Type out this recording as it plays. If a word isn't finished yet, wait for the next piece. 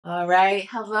All right.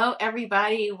 Hello,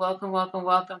 everybody. Welcome, welcome,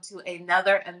 welcome to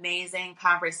another amazing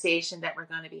conversation that we're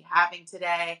going to be having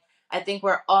today. I think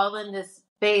we're all in this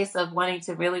space of wanting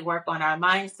to really work on our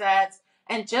mindsets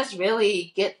and just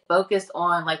really get focused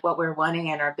on like what we're wanting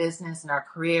in our business and our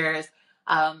careers.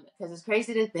 Because it's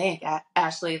crazy to think,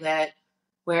 Ashley, that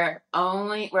we're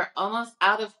almost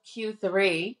out of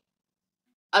Q3.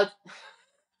 Of,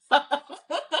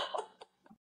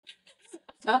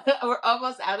 We're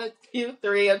almost out of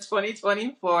Q3 of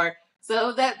 2024.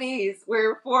 So that means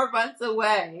we're 4 months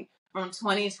away from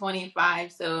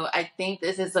 2025. So I think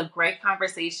this is a great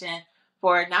conversation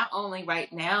for not only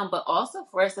right now, but also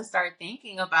for us to start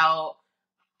thinking about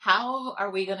how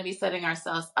are we going to be setting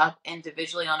ourselves up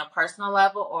individually on a personal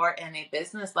level or in a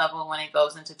business level when it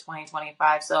goes into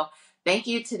 2025. So thank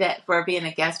you today for being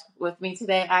a guest with me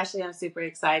today, Ashley. I'm super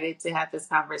excited to have this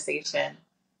conversation.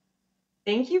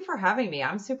 Thank you for having me.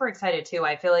 I'm super excited too.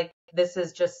 I feel like this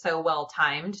is just so well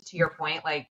timed to your point.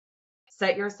 Like,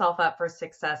 set yourself up for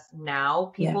success now.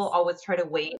 People Yes. always try to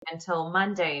wait until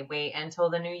Monday, wait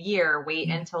until the new year, wait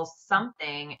Yeah. until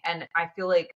something. And I feel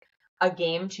like a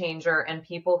game changer and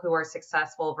people who are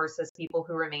successful versus people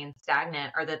who remain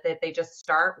stagnant are that they just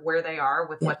start where they are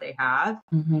with Yeah. what they have.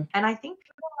 Mm-hmm. And I think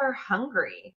people are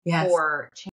hungry Yes.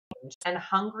 for change and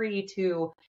hungry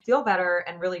to feel better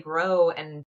and really grow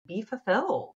and be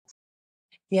fulfilled.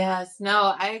 Yes,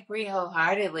 no, I agree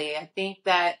wholeheartedly. I think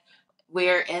that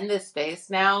we're in this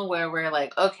space now where we're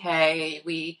like, okay,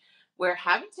 we're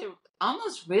having to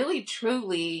almost really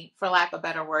truly, for lack of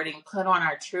better wording, put on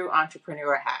our true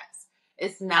entrepreneur hats.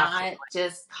 It's not Absolutely.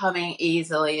 just coming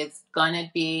easily. It's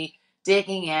gonna be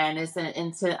digging in,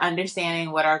 into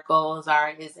understanding what our goals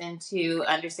are, is into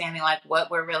understanding like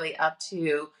what we're really up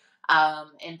to,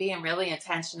 and being really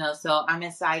intentional. So I'm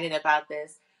excited about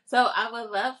this. So I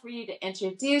would love for you to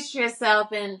introduce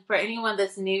yourself. And for anyone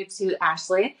that's new to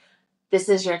Ashley, this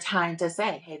is your time to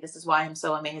say, hey, this is why I'm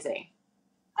so amazing.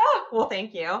 Oh, well,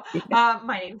 thank you.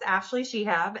 My name is Ashley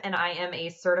Shihab, and I am a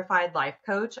certified life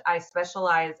coach. I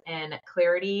specialize in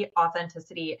clarity,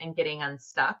 authenticity, and getting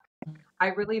unstuck. I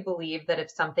really believe that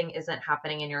if something isn't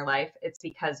happening in your life, it's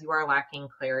because you are lacking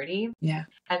clarity. Yeah.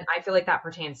 And I feel like that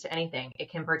pertains to anything.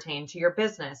 It can pertain to your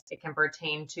business. It can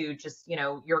pertain to just,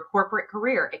 your corporate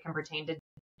career. It can pertain to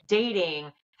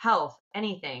dating, health,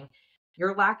 anything.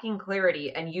 You're lacking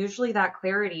clarity. And usually that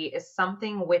clarity is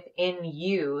something within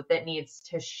you that needs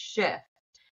to shift.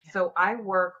 So I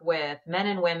work with men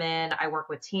and women. I work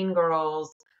with teen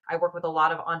girls. I work with a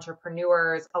lot of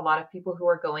entrepreneurs, a lot of people who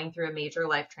are going through a major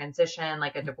life transition,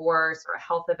 like a divorce or a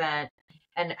health event,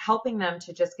 and helping them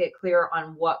to just get clear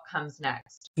on what comes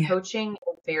next. Yeah. Coaching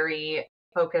is very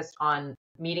focused on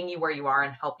meeting you where you are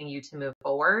and helping you to move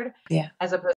forward, Yeah.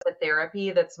 as opposed to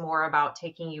therapy that's more about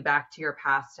taking you back to your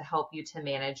past to help you to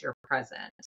manage your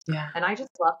present. Yeah. And I just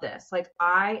love this. Like,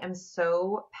 I am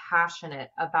so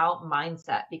passionate about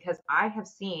mindset because I have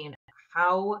seen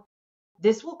how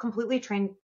this will completely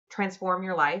transform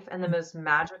your life in the most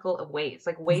magical of ways,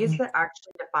 like ways Mhm. that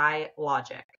actually defy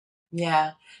logic.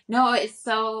 Yeah. No, it's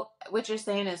so, what you're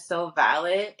saying is so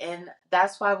valid. And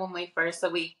that's why when we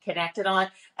connected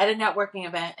at a networking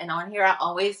event, and on here, I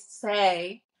always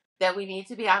say that we need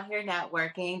to be out here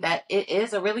networking, that it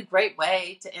is a really great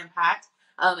way to impact.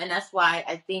 And that's why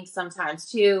I think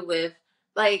sometimes too, with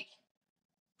like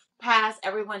past,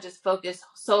 everyone just focused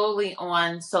solely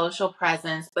on social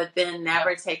presence, but then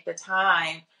never take the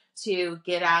time to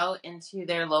get out into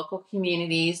their local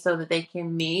communities so that they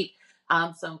can meet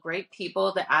some great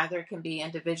people that either can be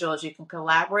individuals you can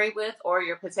collaborate with or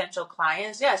your potential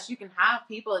clients. Yes, you can have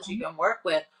people that you can work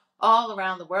with all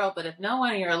around the world, but if no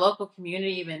one in your local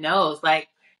community even knows, like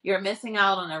you're missing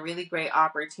out on a really great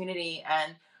opportunity.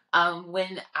 And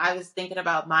when I was thinking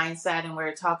about mindset and we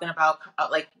were talking about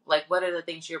like what are the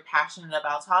things you're passionate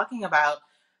about talking about,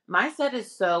 mindset is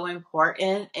so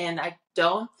important. And I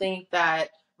don't think that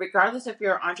regardless if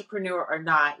you're an entrepreneur or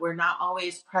not, we're not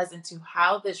always present to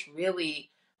how this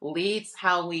really leads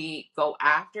how we go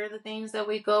after the things that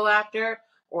we go after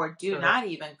or do Totally. not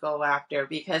even go after.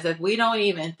 Because if we don't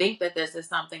even think that this is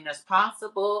something that's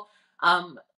possible,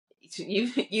 um,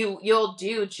 you'll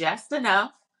do just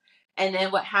enough, and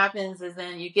then what happens is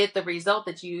then you get the result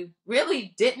that you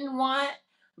really didn't want,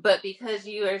 but because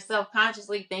you are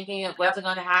self-consciously thinking it Yep. wasn't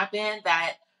going to happen,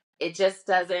 that it just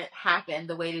doesn't happen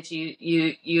the way that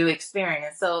you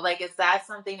experience. So like, is that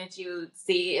something that you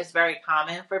see is very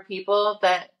common for people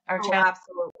that are Oh, challenged?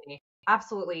 absolutely.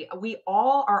 Absolutely. We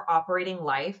all are operating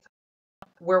life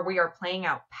where we are playing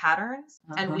out patterns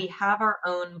and Uh-huh. we have our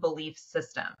own belief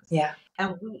systems. Yeah.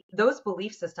 And those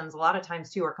belief systems, a lot of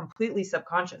times too, are completely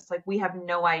subconscious. Like, we have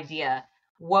no idea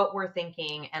what we're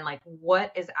thinking and like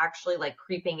what is actually like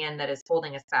creeping in that is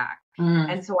holding us back.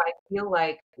 Mm. And so I feel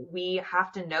like we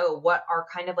have to know what our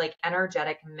kind of like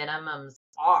energetic minimums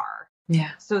are. Yeah.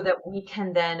 So that we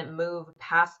can then move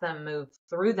past them, move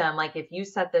through them. Like if you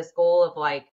set this goal of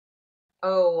like,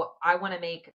 oh, I want to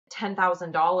make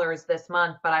 $10,000 this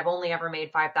month, but I've only ever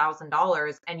made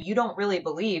 $5,000, and you don't really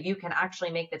believe you can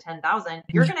actually make the 10,000,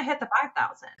 you're going to hit the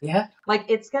 5,000. Yeah. Like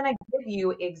it's going to give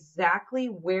you exactly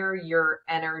where your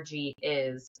energy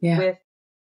is Yeah. with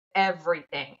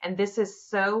everything. And this is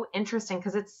so interesting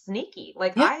because it's sneaky.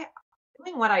 Like Yeah.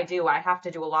 doing what I do, I have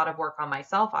to do a lot of work on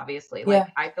myself, obviously. Yeah. Like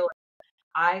I feel like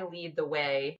I lead the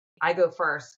way. I go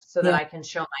first so that Yeah. I can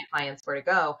show my clients where to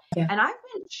go. Yeah. And I've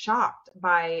been shocked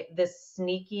by the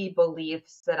sneaky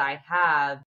beliefs that I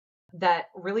have that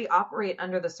really operate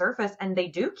under the surface, and they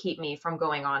do keep me from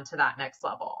going on to that next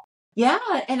level. Yeah.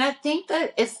 And I think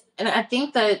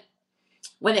that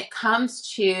when it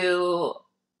comes to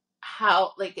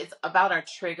how, like, it's about our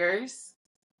triggers,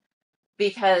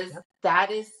 because Yep.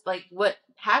 that is like what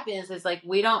happens is like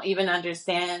we don't even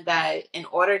understand that in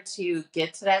order to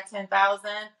get to that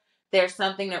 10,000, there's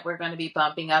something that we're going to be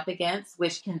bumping up against,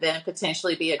 which can then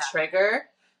potentially be a trigger.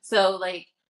 So like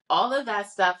all of that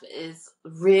stuff is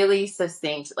really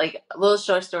succinct. Like a little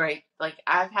short story. Like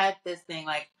I've had this thing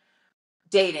like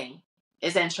dating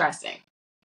is interesting.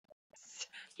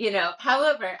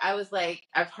 However, I was like,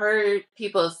 I've heard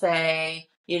people say,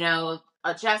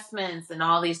 adjustments and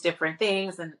all these different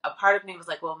things. And a part of me was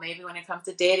like, well, maybe when it comes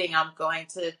to dating, I'm going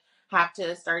to have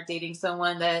to start dating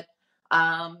someone that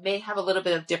may have a little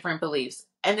bit of different beliefs.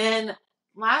 And then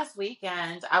last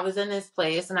weekend, I was in this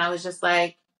place and I was just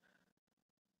like,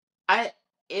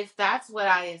 if that's what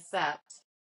I accept,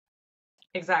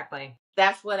 Exactly.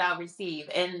 that's what I'll receive.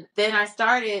 And then I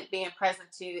started being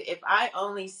present to, if I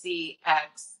only see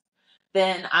X,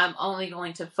 then I'm only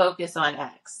going to focus on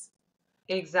X.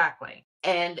 Exactly.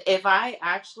 And if I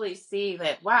actually see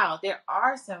that, wow, there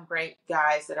are some great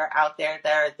guys that are out there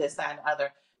that are this, that, and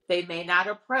other, they may not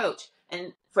approach.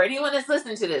 And for anyone that's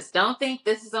listening to this, don't think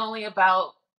this is only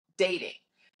about dating.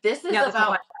 This is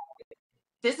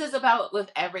about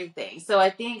with everything. So I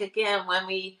think, again, when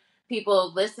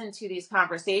people listen to these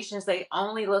conversations, they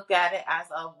only look at it as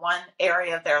a one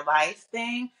area of their life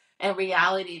thing. In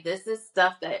reality, this is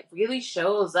stuff that really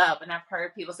shows up. And I've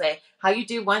heard people say, how you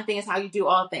do one thing is how you do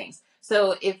all things.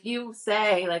 So if you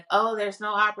say like, oh, there's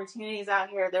no opportunities out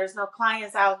here, there's no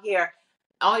clients out here,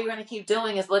 all you're going to keep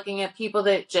doing is looking at people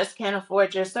that just can't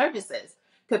afford your services,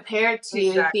 compared to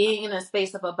Exactly. being in a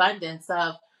space of abundance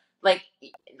of like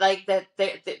that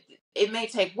it may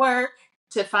take work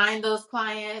to find those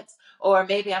clients, or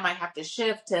maybe I might have to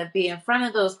shift to be in front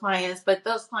of those clients, but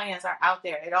those clients are out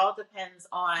there. It all depends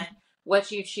on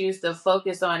what you choose to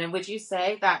focus on. And would you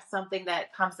say that's something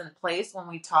that comes in place when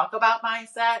we talk about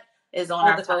mindset, is on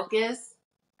our focus?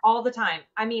 All the time.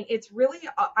 I mean, it's really,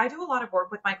 I do a lot of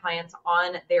work with my clients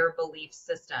on their belief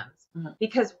systems,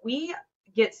 because we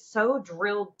get so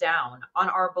drilled down on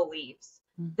our beliefs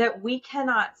that we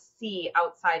cannot see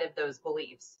outside of those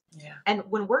beliefs. Yeah. And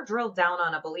when we're drilled down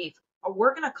on a belief,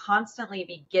 we're going to constantly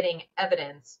be getting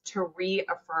evidence to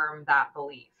reaffirm that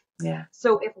belief. Yeah.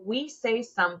 So if we say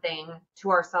something to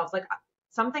ourselves, like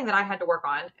something that I had to work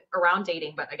on around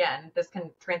dating, but again, this can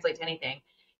translate to anything,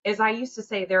 is I used to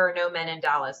say, there are no men in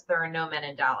Dallas. There are no men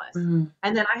in Dallas. Mm-hmm.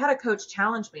 And then I had a coach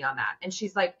challenge me on that. And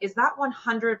she's like, is that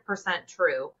 100%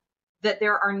 true that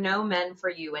there are no men for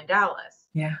you in Dallas?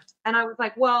 Yeah. And I was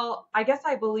like, well, I guess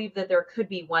I believe that there could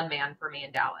be one man for me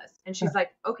in Dallas. And she's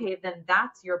like, okay, then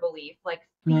that's your belief. Like,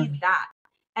 feed that.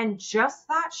 And just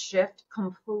that shift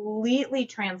completely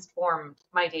transformed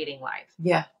my dating life.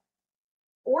 Yeah.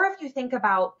 Or if you think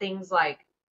about things like,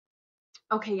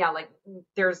 okay, yeah, like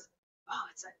there's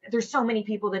so many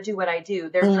people that do what I do.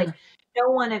 There's like no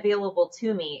one available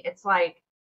to me. It's like,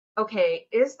 okay,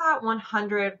 is that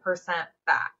 100%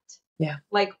 fact? Yeah.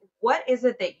 Like, what is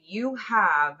it that you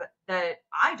have that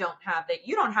I don't have, that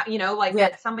you don't have,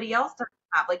 that somebody else doesn't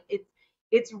have? Like,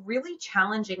 it's really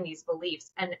challenging these beliefs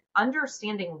and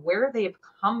understanding where they've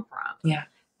come from. Yeah.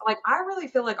 Like, I really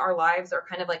feel like our lives are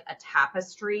kind of like a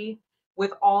tapestry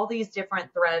with all these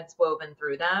different threads woven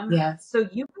through them. Yes. So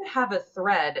you could have a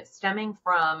thread stemming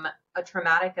from a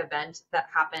traumatic event that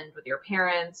happened with your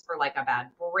parents, or like a bad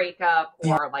breakup,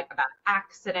 or like a bad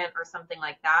accident or something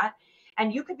like that.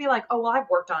 And you could be like, oh, well, I've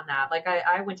worked on that. Like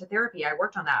I went to therapy, I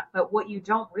worked on that. But what you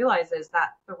don't realize is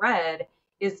that thread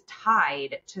is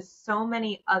tied to so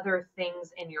many other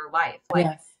things in your life. Like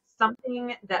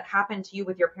something that happened to you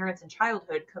with your parents in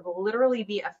childhood could literally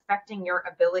be affecting your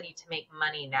ability to make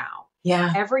money now.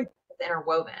 Yeah. Everything is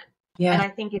interwoven. Yeah. And I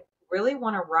think if you really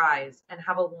want to rise and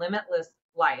have a limitless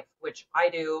life, which I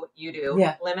do, you do,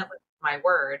 Yeah. limitless is my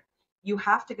word, you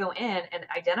have to go in and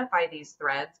identify these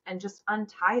threads and just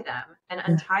untie them and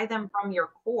untie them from your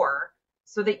core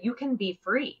so that you can be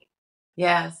free.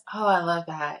 Yes. Oh, I love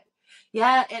that.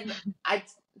 Yeah. And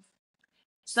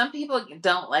some people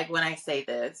don't like when I say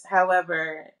this.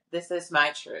 However, this is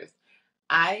my truth.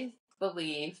 I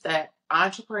believe that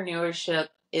entrepreneurship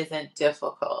isn't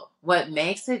difficult. What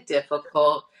makes it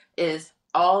difficult is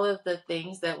all of the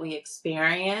things that we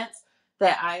experience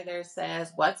that either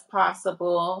says what's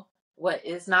possible, what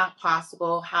is not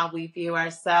possible, how we view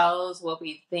ourselves, what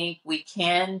we think we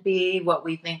can be, what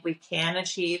we think we can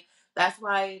achieve. That's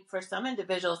why for some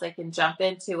individuals, they can jump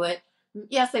into it.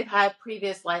 Yes, they've had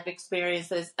previous life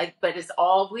experiences, but it's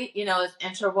all it's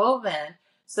interwoven.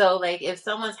 So, like, if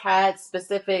someone's had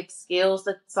specific skills,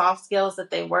 that soft skills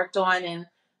that they worked on in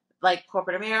like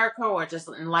corporate America or just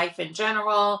in life in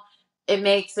general, it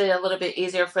makes it a little bit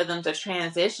easier for them to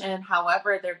transition.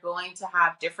 However, they're going to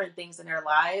have different things in their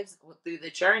lives through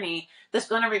the journey that's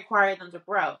going to require them to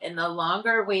grow. And the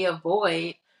longer we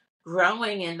avoid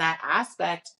growing in that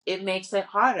aspect, it makes it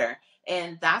harder.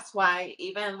 And that's why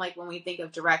even like when we think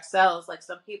of direct sales, like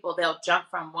some people, they'll jump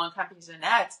from one company to the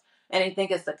next and they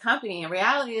think it's the company. In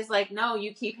reality, it's like, no,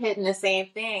 you keep hitting the same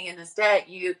thing. And instead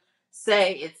you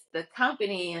say it's the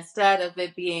company instead of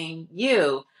it being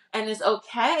you. And it's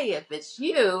okay if it's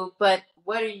you, but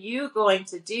what are you going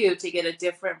to do to get a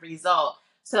different result?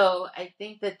 So I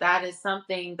think that that is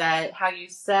something that how you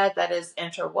said that is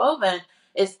interwoven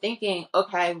is thinking,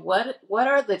 okay, what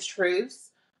are the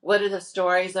truths? What are the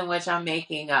stories in which I'm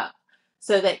making up?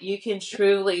 So that you can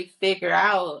truly figure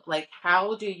out like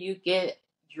how do you get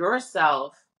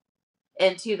yourself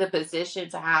into the position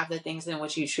to have the things in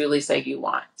which you truly say you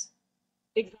want.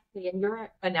 Exactly. And your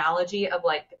analogy of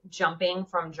like jumping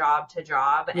from job to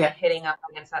job and Yeah. hitting up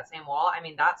against that same wall, I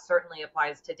mean, that certainly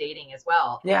applies to dating as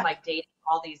well. It's Yeah. like dating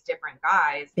all these different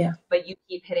guys, Yeah. but you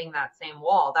keep hitting that same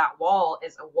wall. That wall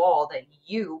is a wall that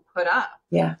you put up.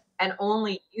 Yeah. And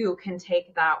only you can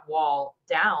take that wall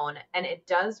down. And it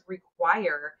does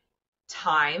require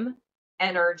time,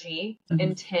 energy,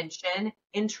 intention,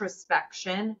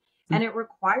 introspection, and it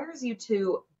requires you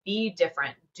to be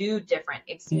different, do different,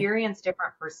 experience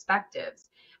different perspectives.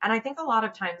 And I think a lot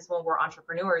of times when we're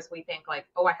entrepreneurs, we think like,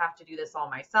 oh, I have to do this all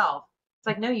myself. It's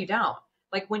like, no, you don't.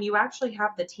 Like when you actually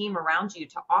have the team around you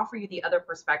to offer you the other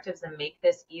perspectives and make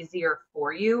this easier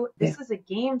for you, this is a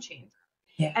game changer.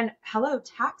 Yeah. And hello,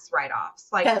 tax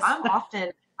write-offs. Like Yes. I'm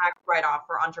often tax write-off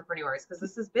for entrepreneurs because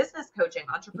this is business coaching,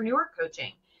 entrepreneur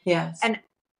coaching. Yes. And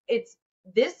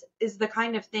this is the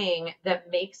kind of thing that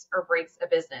makes or breaks a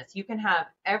business. You can have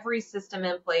every system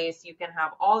in place, you can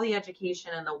have all the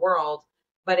education in the world,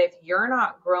 but if you're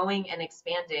not growing and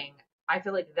expanding, I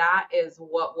feel like that is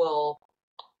what will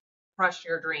crush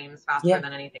your dreams faster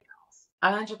than anything else.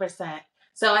 100%.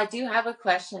 So I do have a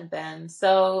question then.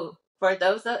 So for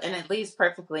those and it leads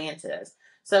perfectly into this.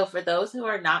 So for those who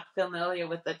are not familiar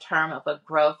with the term of a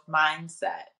growth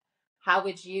mindset, how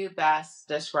would you best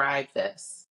describe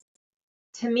this?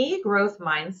 To me, growth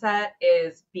mindset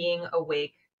is being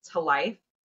awake to life,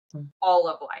 all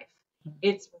of life.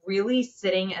 It's really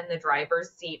sitting in the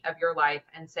driver's seat of your life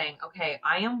and saying, okay,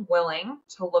 I am willing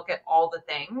to look at all the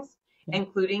things,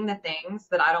 including the things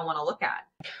that I don't want to look at.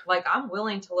 Like I'm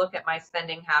willing to look at my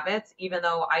spending habits, even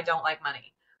though I don't like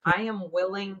money. I am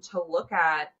willing to look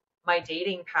at my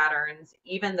dating patterns,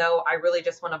 even though I really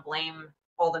just want to blame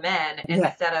all the men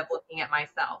instead of looking at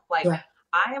myself. Like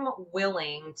I am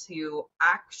willing to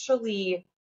actually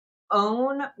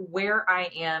own where I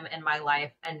am in my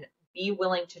life and be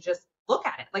willing to just look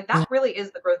at it. Like that really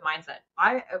is the growth mindset.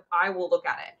 I will look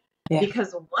at it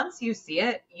because once you see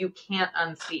it, you can't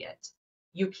unsee it.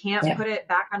 You can't put it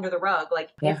back under the rug.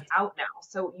 Like it's out now.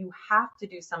 So you have to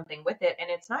do something with it. And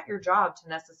it's not your job to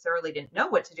necessarily didn't know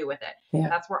what to do with it.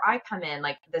 That's where I come in.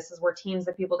 Like this is where teams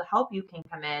of people to help you can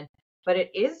come in. But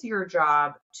it is your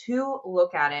job to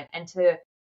look at it and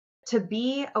to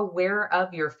be aware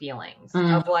of your feelings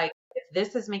of like, if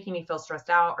this is making me feel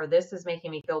stressed out, or this is making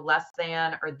me feel less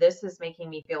than, or this is making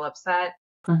me feel upset,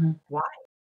 why?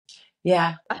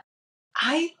 Yeah.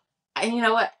 And you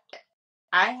know what?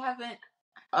 I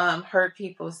haven't heard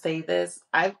people say this.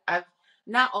 I've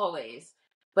not always,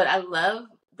 but I love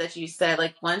that you said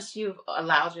like once you've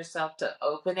allowed yourself to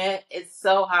open it, it's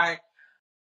so hard.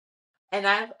 And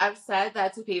I've said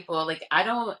that to people. Like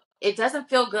it doesn't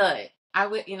feel good. I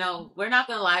would, we're not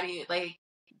gonna lie to you. Like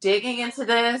digging into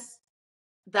this,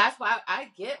 that's why I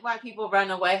get why people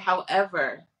run away.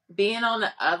 However, being on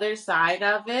the other side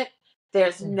of it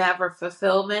there's never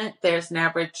fulfillment. There's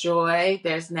never joy.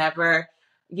 There's never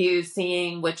you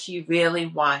seeing what you really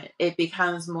want. It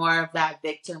becomes more of that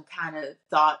victim kind of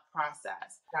thought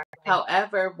process. Exactly.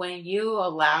 However, when you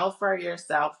allow for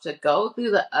yourself to go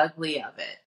through the ugly of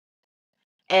it,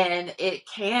 and it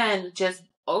can just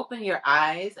open your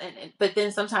eyes, but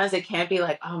then sometimes it can be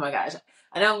like, oh my gosh,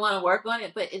 I don't want to work on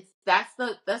it, but that's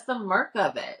the murk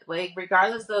of it. Like,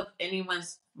 regardless of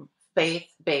anyone's faith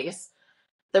base,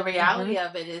 the reality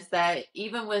of it is that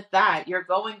even with that, you're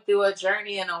going through a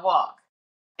journey and a walk.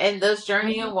 And those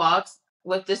journey and walks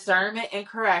with discernment and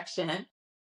correction,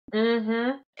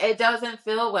 it doesn't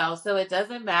feel well. So it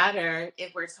doesn't matter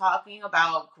if we're talking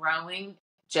about growing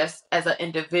just as an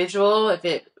individual,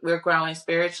 we're growing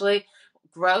spiritually,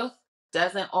 growth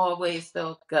doesn't always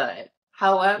feel good.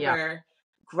 However,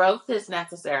 growth is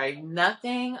necessary.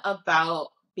 Nothing about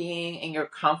being in your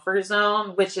comfort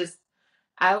zone, which is,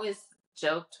 I always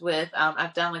joked with,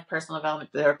 I've done like personal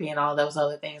development therapy and all those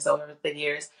other things over the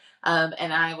years.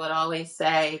 And I would always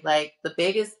say, like, the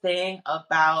biggest thing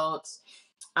about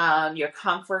your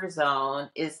comfort zone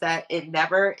is that it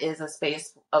never is a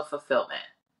space of fulfillment.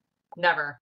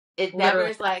 Never. It never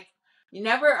is like, you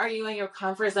never are you in your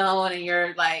comfort zone and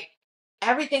you're like,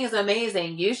 everything is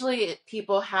amazing. Usually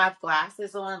people have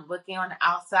glasses on looking on the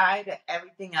outside at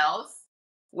everything else.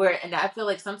 And I feel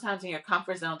like sometimes in your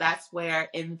comfort zone, that's where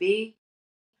envy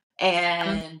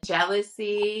and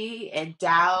jealousy and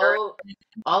doubt,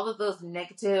 all of those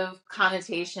negative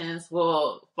connotations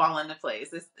will fall into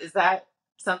place. Is that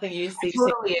something you see?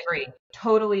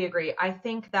 Totally agree. I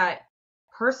think that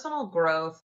personal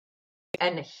growth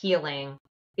and healing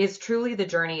is truly the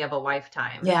journey of a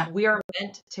lifetime. Yeah. We are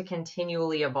meant to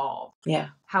continually evolve. Yeah.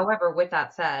 However, with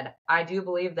that said, I do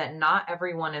believe that not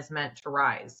everyone is meant to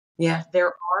rise. Yeah.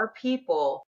 There are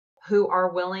people who are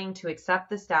willing to accept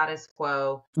the status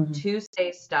quo, to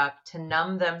stay stuck, to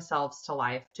numb themselves to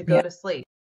life, to go to sleep.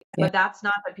 But that's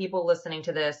not the people listening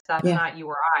to this. That's not you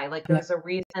or I. Like, there's a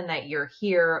reason that you're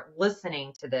here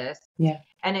listening to this. Yeah.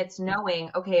 And it's knowing,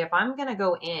 okay, if I'm going to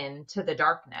go into the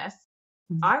darkness,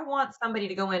 I want somebody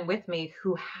to go in with me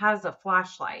who has a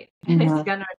flashlight and is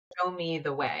going to show me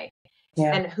the way.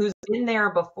 Yeah. And who's been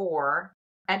there before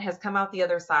and has come out the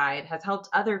other side, has helped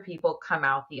other people come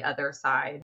out the other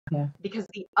side. Yeah. Because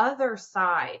the other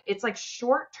side, it's like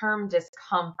short-term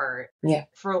discomfort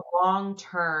for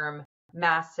long-term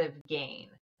massive gain.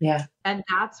 Yeah. And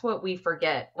that's what we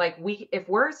forget. Like, if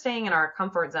we're staying in our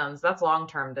comfort zones, that's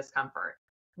long-term discomfort.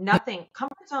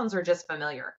 Comfort zones are just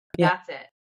familiar. Yeah. That's it.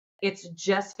 It's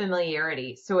just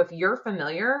familiarity. So if you're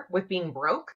familiar with being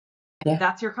broke,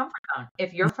 that's your comfort zone.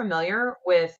 If you're familiar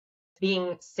with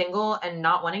being single and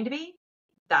not wanting to be,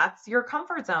 that's your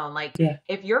comfort zone. Like,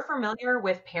 if you're familiar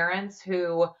with parents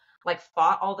who like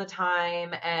fought all the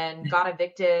time and got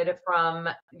evicted from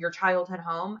your childhood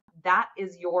home, that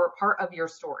is your part of your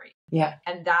story. Yeah.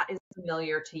 And that is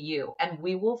familiar to you. And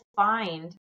we will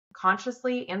find,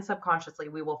 consciously and subconsciously,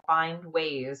 we will find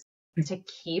ways to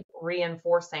keep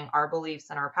reinforcing our beliefs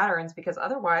and our patterns, because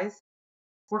otherwise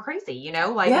we're crazy, you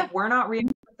know, like if we're not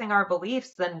reinforcing our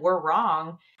beliefs, then we're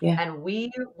wrong. Yeah. And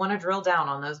we want to drill down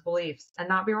on those beliefs and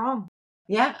not be wrong.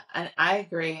 Yeah. And I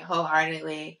agree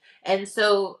wholeheartedly. And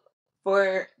so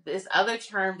for this other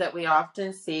term that we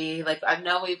often see, like, I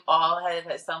know we've all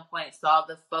at some point saw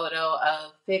the photo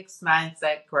of fixed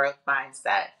mindset, growth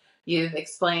mindset. You've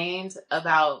explained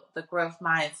about the growth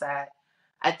mindset.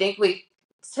 I think we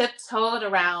tiptoed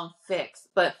around fixed,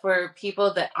 but for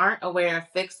people that aren't aware of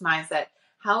fixed mindset,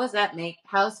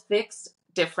 how's fixed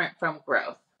different from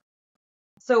growth?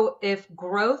 So if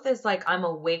growth is like, I'm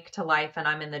awake to life and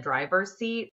I'm in the driver's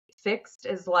seat, fixed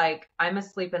is like, I'm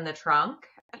asleep in the trunk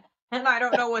and I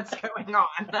don't know what's going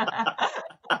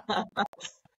on.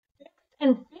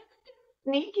 And fixed is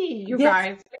sneaky, you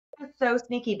guys. Fixed is so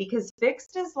sneaky, because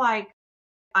fixed is like,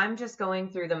 I'm just going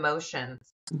through the motions.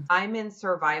 I'm in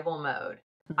survival mode.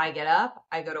 I get up,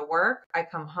 I go to work, I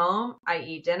come home, I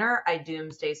eat dinner, I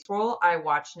doomsday scroll, I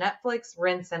watch Netflix,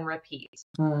 rinse and repeat.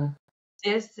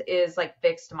 This is like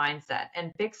fixed mindset.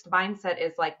 And fixed mindset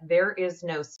is like, there is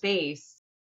no space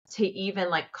to even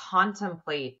like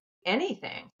contemplate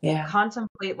anything. Yeah.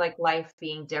 Contemplate like life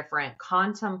being different.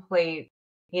 Contemplate,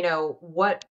 you know,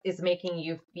 what is making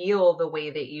you feel the way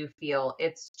that you feel.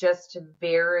 It's just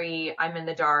very, I'm in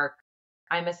the dark,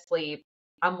 I'm asleep.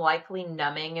 I'm likely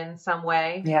numbing in some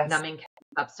way. Yes. Numbing can be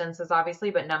substances,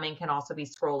 obviously, but numbing can also be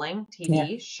scrolling,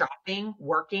 TV, shopping,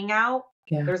 working out.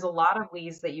 Yeah. There's a lot of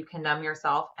ways that you can numb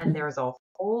yourself, and there's a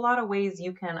whole lot of ways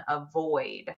you can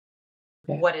avoid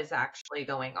what is actually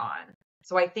going on.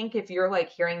 So I think if you're like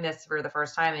hearing this for the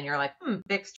first time and you're like,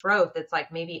 fixed growth, it's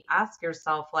like maybe ask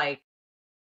yourself, like,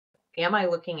 am I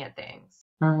looking at things?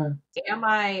 Mm-hmm. Am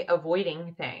I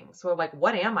avoiding things? So like,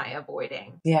 what am I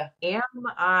avoiding? Yeah. Am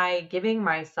I giving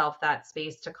myself that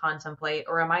space to contemplate,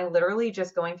 or am I literally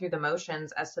just going through the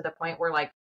motions as to the point where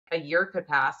like a year could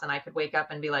pass and I could wake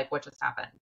up and be like, what just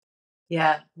happened?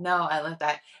 Yeah. No, I love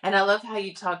that. And I love how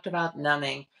you talked about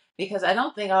numbing because I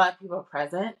don't think a lot of people are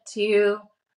present to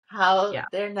how Yeah.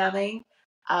 they're numbing.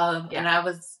 Yeah. And I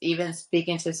was even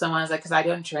speaking to someone, I was like, because I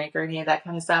don't drink or any of that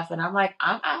kind of stuff. And I'm like,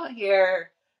 I'm out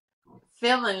here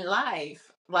feeling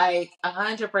life like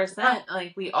 100%.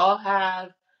 Like we all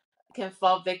can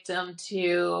fall victim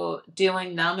to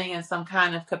doing numbing in some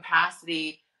kind of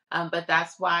capacity. But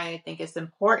that's why I think it's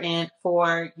important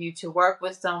for you to work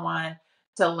with someone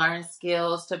to learn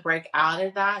skills to break out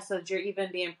of that so that you're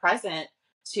even being present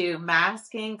to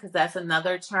masking, because that's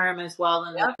another term as well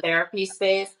in the Yep. therapy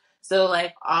space. So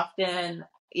like often,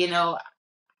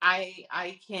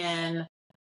 I can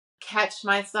catch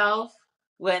myself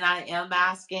when I am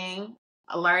masking,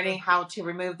 learning how to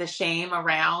remove the shame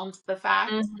around the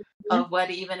fact Mhm. of what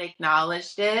even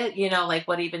acknowledged it, like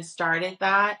what even started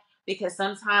that. Because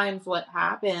sometimes what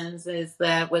happens is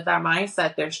that with our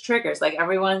mindset, there's triggers. Like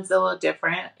everyone's a little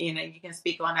different. You can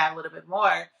speak on that a little bit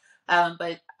more.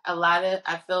 But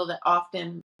I feel that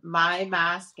often my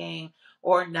masking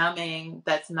or numbing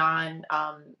that's non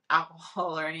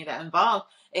alcohol or any of that involved,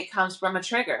 it comes from a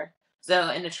trigger. So,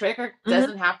 and the trigger Mhm.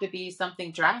 doesn't have to be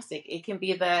something drastic. It can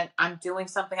be that I'm doing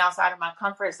something outside of my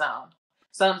comfort zone.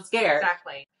 So I'm scared.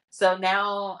 Exactly. So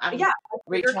now I'm Yeah. A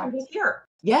trigger can be retract. fear.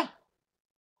 Yeah,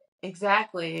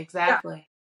 exactly. Yeah. Exactly.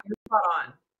 You're spot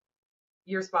on.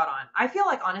 You're spot on. I feel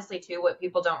like honestly too, what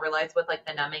people don't realize with like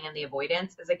the numbing and the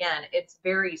avoidance is, again, it's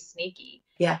very sneaky.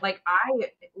 Yeah. Like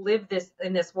I live this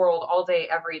in this world all day,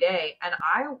 every day, and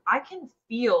I can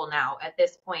feel now at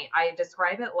this point. I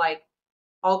describe it like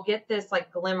I'll get this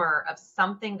like glimmer of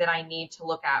something that I need to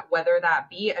look at, whether that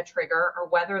be a trigger or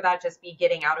whether that just be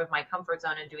getting out of my comfort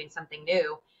zone and doing something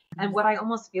new. And what I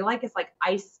almost feel like is like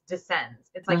ice descends.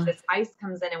 It's like Mm, this ice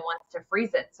comes in and wants to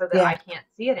freeze it so that I yeah. can't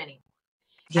see it anymore.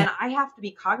 Yeah. And I have to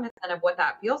be cognizant of what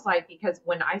that feels like, because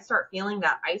when I start feeling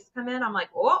that ice come in, I'm like,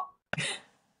 oh,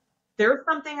 there's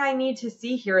something I need to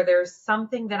see here. There's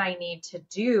something that I need to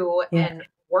do Yeah. and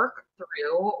work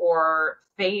through or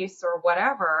face or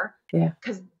whatever, Yeah.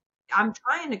 because I'm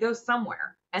trying to go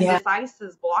somewhere and Yeah. this ice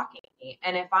is blocking me.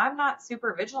 And if I'm not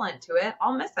super vigilant to it,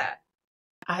 I'll miss it.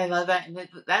 I love that. And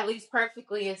that leads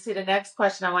perfectly into the next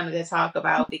question I wanted to talk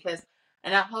about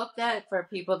and I hope that for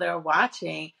people that are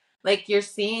watching, like you're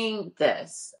seeing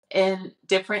this in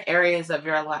different areas of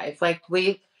your life. Like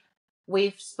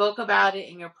we've spoke about it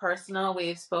in your personal,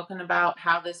 we've spoken about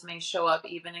how this may show up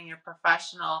even in your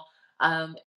professional.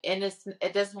 And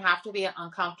it doesn't have to be an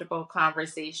uncomfortable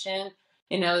conversation.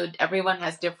 Everyone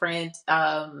has different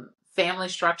family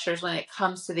structures when it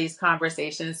comes to these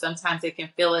conversations. Sometimes it can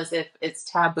feel as if it's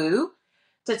taboo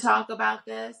to talk about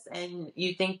this, and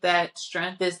you think that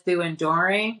strength is through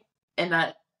enduring in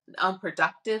an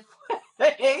unproductive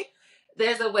way.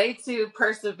 There's a way to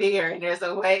persevere, and there's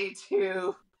a way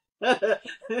to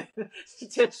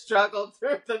to struggle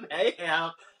through the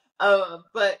mayhem.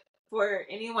 But for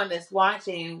anyone that's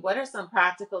watching, what are some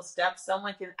practical steps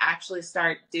someone can actually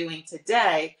start doing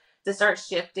today to start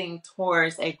shifting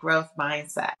towards a growth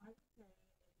mindset?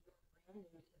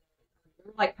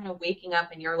 You're like kind of waking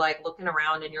up and you're like looking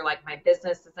around and you're like, my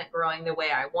business isn't growing the way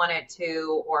I want it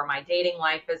to, or my dating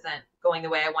life isn't going the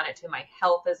way I want it to, my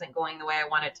health isn't going the way I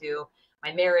want it to,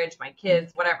 my marriage, my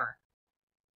kids, whatever.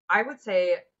 I would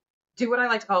say do what I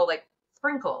like to call like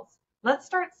sprinkles. Let's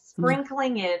start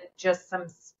sprinkling in just some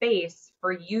space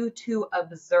for you to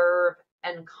observe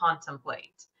and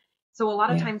contemplate. So a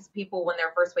lot of Yeah. times people, when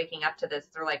they're first waking up to this,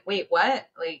 they're like, wait, what?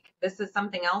 Like, this is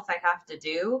something else I have to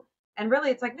do. And really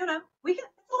it's like, no, we can,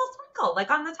 it's a little sprinkle,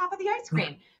 like on the top of the ice Yeah.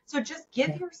 cream. So just give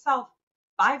Yeah. yourself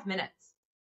 5 minutes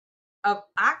of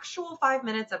actual 5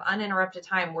 minutes of uninterrupted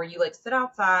time where you like sit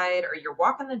outside or you're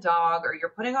walking the dog or you're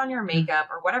putting on your makeup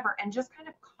or whatever, and just kind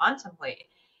of contemplate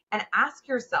and ask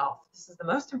yourself, this is the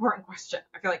most important question.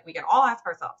 I feel like we can all ask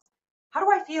ourselves, how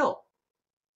do I feel?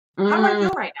 How do I Mm,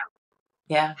 feel right now?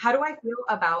 yeah. How do I feel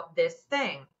about this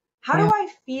thing? How do Yeah. I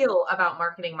feel about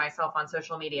marketing myself on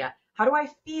social media? How do I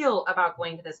feel about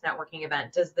going to this networking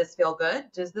event? Does this feel good?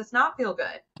 Does this not feel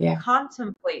good? Yeah.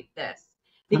 Contemplate this,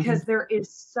 Mhm. because there is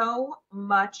so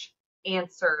much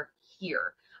answer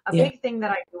here. A Yeah. big thing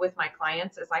that I do with my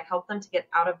clients is I help them to get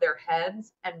out of their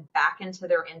heads and back into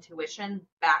their intuition,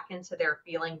 back into their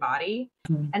feeling body.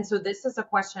 Mm-hmm. And so this is a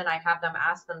question I have them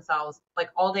ask themselves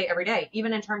like all day, every day,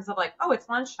 even in terms of like, oh, it's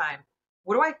lunchtime.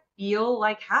 What do I feel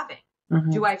like having? Mm-hmm.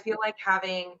 Do I feel like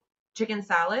having chicken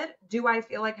salad? Do I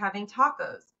feel like having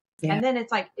tacos? Yeah. And then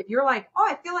it's like, if you're like, oh,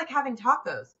 I feel like having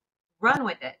tacos, run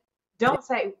with it. Don't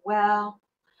say, well,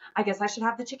 I guess I should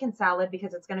have the chicken salad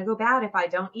because it's going to go bad if I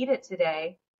don't eat it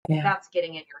today. Yeah. That's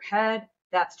getting in your head.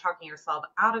 That's talking yourself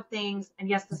out of things. And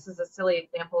yes, this is a silly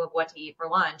example of what to eat for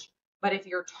lunch. But if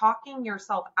you're talking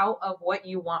yourself out of what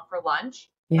you want for lunch,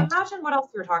 Yeah. imagine what else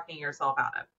you're talking yourself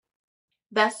out of.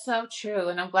 That's so true.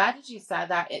 And I'm glad that you said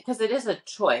that because it is a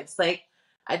choice. Like,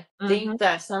 I Mm-hmm. think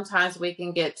that sometimes we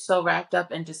can get so wrapped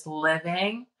up in just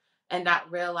living and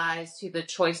not realize to the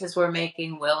choices we're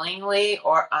making willingly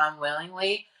or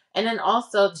unwillingly. And then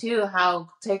also, too, how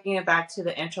taking it back to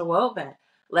the interwoven,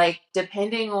 like,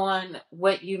 depending on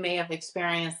what you may have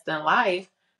experienced in life,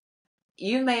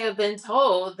 you may have been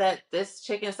told that this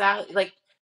chicken salad, like,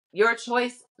 your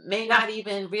choice may Yeah, not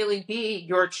even really be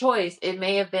your choice. It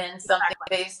may have been something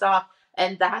exactly. based off.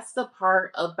 And that's the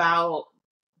part about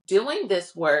doing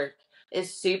this work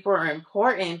is super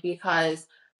important because,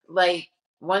 like,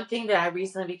 one thing that I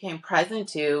recently became present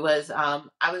to was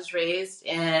I was raised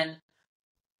in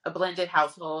a blended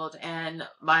household, and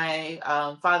my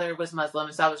father was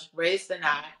Muslim, so I was raised in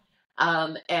that.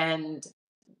 And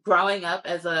growing up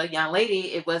as a young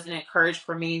lady, it wasn't encouraged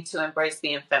for me to embrace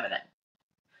being feminine.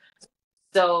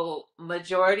 So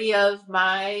majority of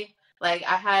my, like,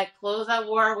 I had clothes I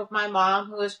wore with my mom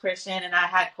who was Christian, and I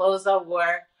had clothes I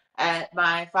wore at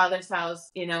my father's house,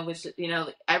 which,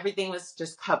 everything was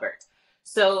just covered.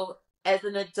 So as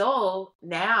an adult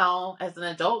now, as an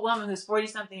adult woman who's 40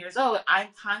 something years old, I'm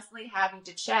constantly having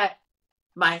to check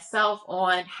myself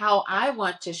on how I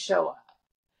want to show up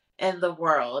in the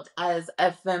world as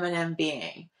a feminine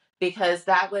being because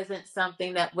that wasn't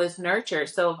something that was nurtured.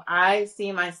 So if I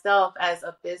see myself as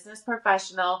a business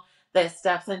professional that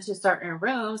steps into certain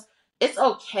rooms, it's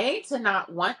okay to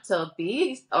not want to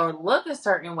be or look a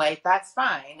certain way. That's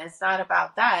fine. It's not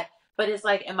about that. But it's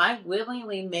like, am I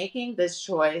willingly making this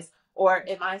choice or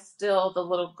am I still the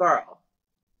little girl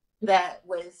that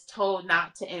was told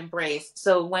not to embrace?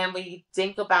 So when we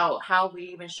think about how we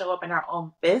even show up in our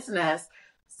own business,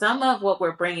 some of what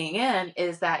we're bringing in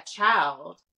is that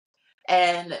child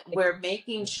and we're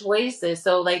making choices.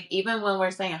 So like, even when we're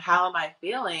saying, how am I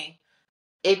feeling?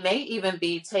 It may even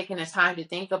be taking the time to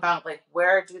think about like,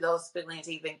 where do those feelings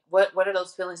even, what are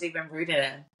those feelings even rooted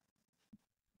in?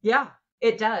 Yeah,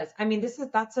 it does. I mean,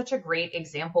 that's such a great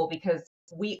example because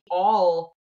we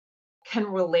all can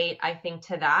relate, I think,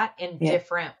 to that in Yeah.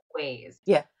 different ways.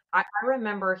 Yeah. I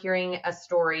remember hearing a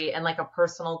story in like a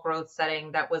personal growth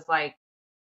setting that was like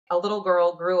a little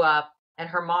girl grew up and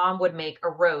her mom would make a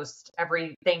roast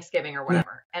every Thanksgiving or Yeah.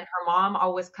 whatever. And her mom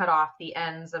always cut off the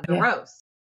ends of the Yeah. roast.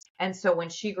 And so when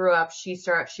she grew up, she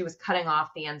was cutting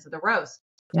off the ends of the roast.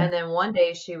 Yeah. And then one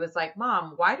day she was like,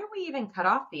 Mom, why do we even cut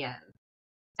off the ends?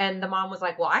 And the mom was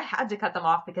like, well, I had to cut them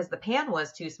off because the pan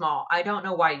was too small. I don't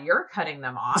know why you're cutting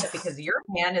them off because your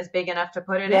pan is big enough to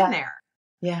put it in there.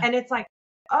 Yeah. And it's like,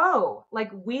 oh, like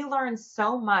we learn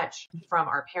so much from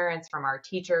our parents, from our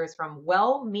teachers, from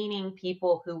well-meaning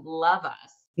people who love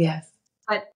us. Yes.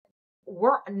 But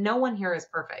no one here is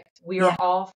perfect. We Yeah. are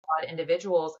all flawed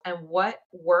individuals. And what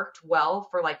worked well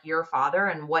for like your father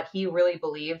and what he really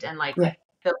believed and like Yeah.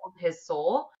 filled his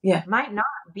soul Yeah. might not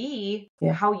be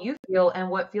Yeah. how you feel and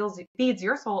what feeds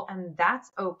your soul. And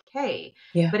that's okay.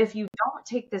 Yeah. But if you don't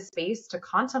take the space to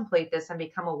contemplate this and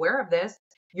become aware of this,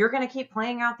 you're going to keep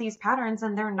playing out these patterns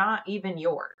and they're not even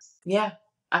yours. Yeah,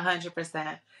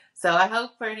 100%. So I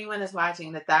hope for anyone that's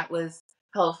watching that was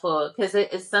helpful because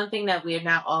it is something that we are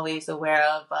not always aware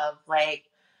of like,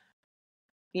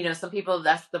 some people,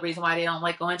 that's the reason why they don't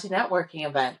like going to networking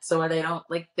events or they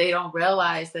don't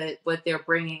realize that what they're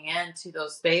bringing into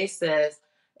those spaces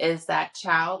is that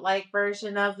childlike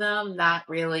version of them, not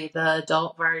really the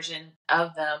adult version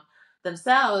of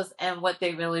themselves and what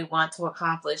they really want to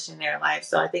accomplish in their life.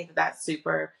 So I think that's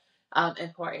super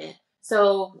important.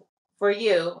 So for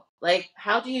you, like,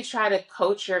 how do you try to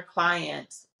coach your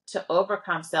clients to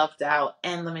overcome self-doubt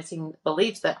and limiting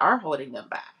beliefs that are holding them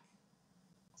back?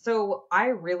 So I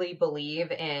really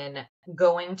believe in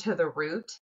going to the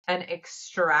root and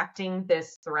extracting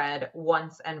this thread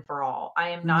once and for all. I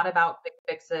am not about quick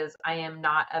fixes. I am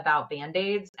not about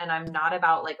band-aids, and I'm not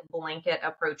about like blanket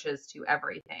approaches to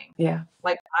everything. Yeah.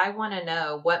 Like I want to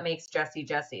know what makes Jessie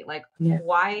Jessie. Like Yeah.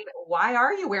 why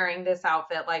are you wearing this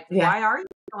outfit? Like Yeah. why are you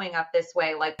showing up this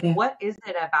way? Like Yeah. what is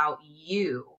it about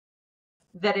you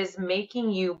that is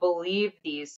making you believe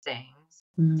these things?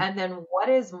 Mm. And then what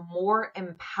is more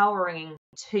empowering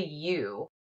to you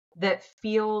that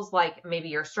feels like maybe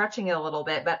you're stretching it a little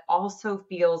bit, but also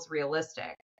feels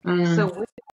realistic? So Mm. with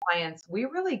clients, we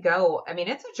really go, I mean,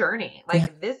 it's a journey. Yeah.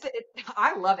 Like this,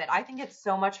 I love it. I think it's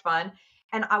so much fun.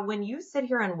 And when you sit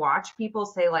here and watch people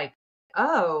say like,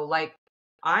 oh, like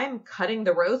I'm cutting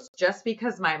the roast just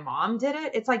because my mom did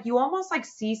it. It's like you almost like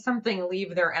see something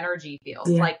leave their energy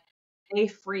fields. Yeah. Like they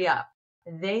free up,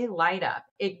 they light up.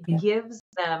 It Yeah. gives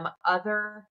them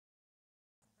other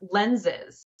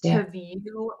lenses Yeah. to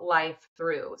view life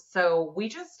through. So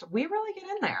we really get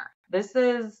in there. This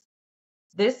is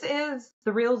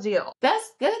the real deal.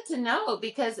 That's good to know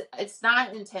because it's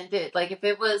not intended. Like if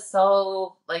it was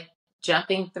so like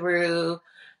jumping through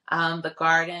the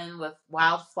garden with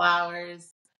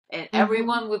wildflowers and Mhm.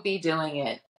 everyone would be doing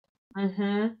it.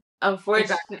 Mhm. Exactly.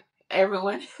 Unfortunately,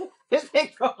 everyone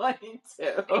isn't going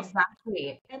to.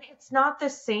 Exactly. And it's not the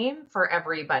same for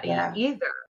everybody Yeah.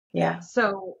 either. Yeah.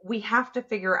 So we have to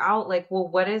figure out like, well,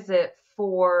 what is it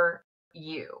for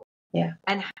you? Yeah.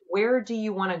 And where do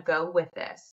you want to go with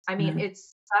this? I mean, Mm.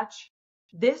 it's such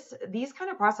these kind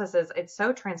of processes, it's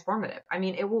so transformative. I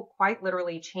mean, it will quite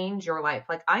literally change your life.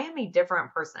 Like I am a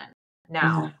different person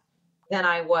now Yeah. than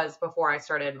I was before I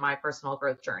started my personal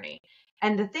growth journey.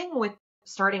 And the thing with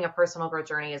starting a personal growth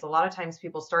journey is a lot of times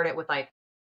people start it with like,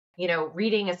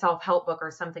 reading a self-help book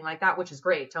or something like that, which is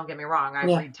great. Don't get me wrong. I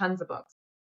Yeah. read tons of books,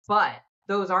 but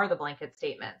those are the blanket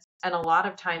statements. And a lot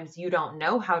of times you don't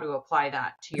know how to apply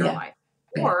that to your Yeah. life,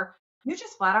 Yeah. or you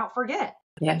just flat out forget.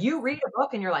 Yeah. You read a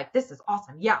book and you're like, this is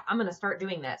awesome. Yeah, I'm going to start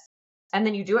doing this. And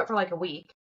then you do it for like a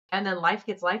week and then life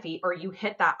gets lifey, or you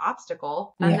hit that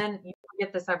obstacle and Yeah. then you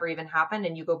forget this ever even happened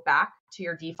and you go back to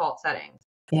your default settings.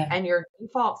 Yeah. And your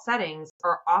default settings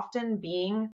are often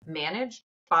being managed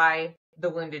by the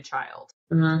wounded child,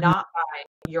 Mhm. not by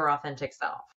your authentic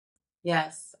self.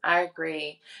 Yes, I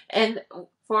agree. And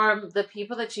for the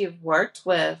people that you've worked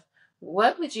with,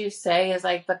 what would you say is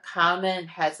like the common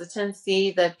hesitancy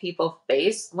that people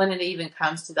face when it even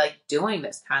comes to like doing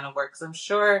this kind of work? 'Cause I'm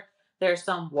sure there's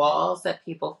some walls that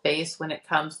people face when it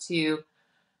comes to,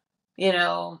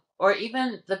 or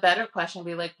even the better question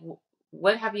would be like,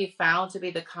 what have you found to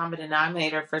be the common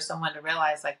denominator for someone to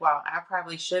realize, like, wow, I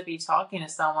probably should be talking to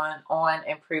someone on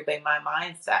improving my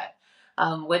mindset?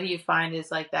 What do you find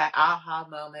is like that aha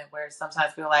moment where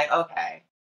sometimes we're like, okay,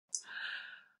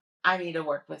 I need to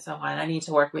work with someone. I need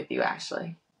to work with you,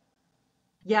 Ashley.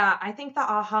 Yeah, I think the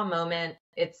aha moment,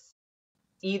 it's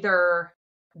either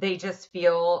they just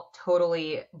feel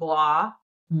totally blah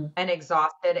Mm. and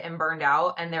exhausted and burned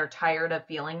out and they're tired of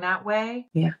feeling that way,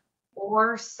 Yeah.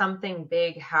 or something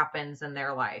big happens in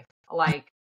their life.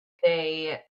 Like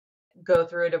they go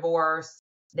through a divorce,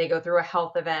 they go through a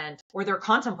health event, or they're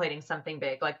contemplating something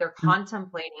big. Like they're Mm.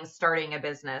 contemplating starting a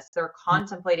business, they're Yeah.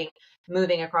 contemplating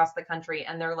moving across the country,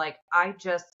 and they're like, I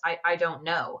don't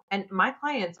know. And my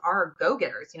clients are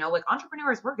go-getters, like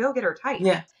entrepreneurs, we're go-getter types.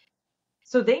 Yeah.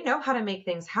 So they know how to make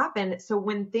things happen. So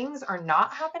when things are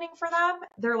not happening for them,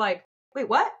 they're like, wait,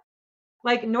 what?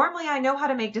 Like normally I know how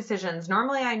to make decisions.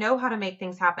 Normally I know how to make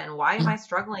things happen. Why am I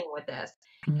struggling with this?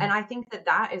 And Mm. I think that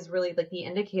that is really like the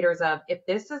indicators of if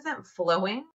this isn't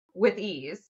flowing with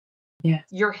ease, Yeah.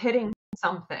 you're hitting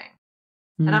something.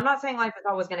 And Mm. I'm not saying life is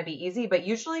always going to be easy, but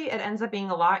usually it ends up being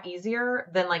a lot easier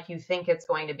than like you think it's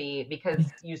going to be,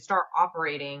 because you start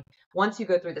operating, once you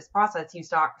go through this process, you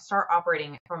start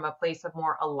operating from a place of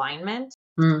more alignment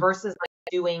Mm. versus like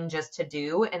doing just to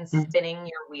do and Mm. spinning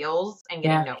your wheels and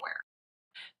getting Yeah. nowhere.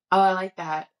 Oh, I like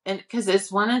that. And because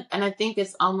and I think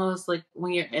it's almost like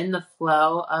when you're in the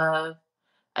flow of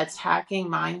attacking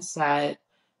mindset,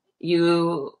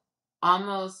 you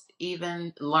almost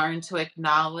even learn to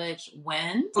acknowledge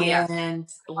when Oh yeah. and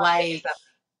like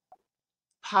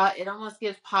Accept. it almost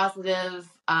gives positive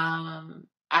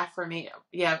affirmation.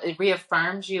 Yeah, it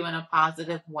reaffirms you in a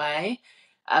positive way.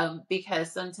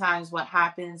 Because sometimes what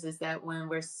happens is that when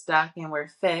we're stuck and we're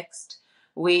fixed,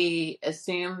 we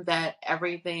assume that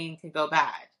everything could go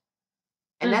bad.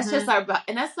 And that's just Mm-hmm.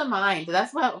 and that's the mind.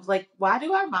 That's what, like, why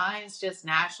do our minds just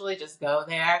naturally just go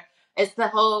there? It's the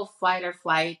whole flight or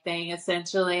flight thing,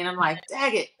 essentially. And I'm like,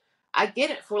 dang it. I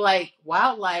get it for like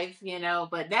wildlife,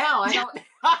 but now I don't.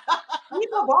 We've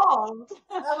evolved.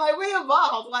 I'm like, we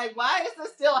evolved. Like, why is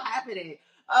this still happening?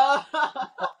 Uh,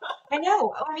 I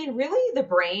know. I mean, really, the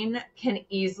brain can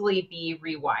easily be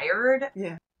rewired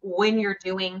yeah. when you're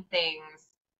doing things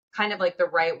kind of like the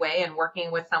right way and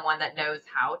working with someone that knows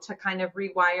how to kind of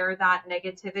rewire that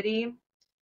negativity.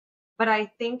 But I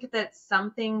think that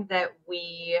something that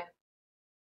we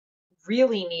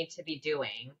really need to be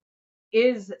doing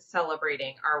is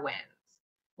celebrating our wins.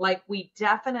 Like, we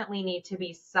definitely need to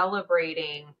be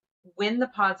celebrating when the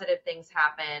positive things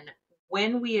happen,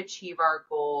 when we achieve our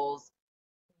goals,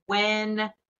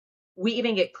 when we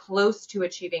even get close to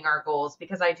achieving our goals,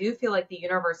 because I do feel like the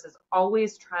universe is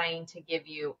always trying to give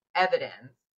you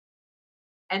evidence.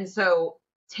 And so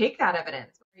take that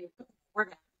evidence.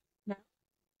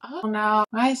 Oh no,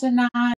 why is it not?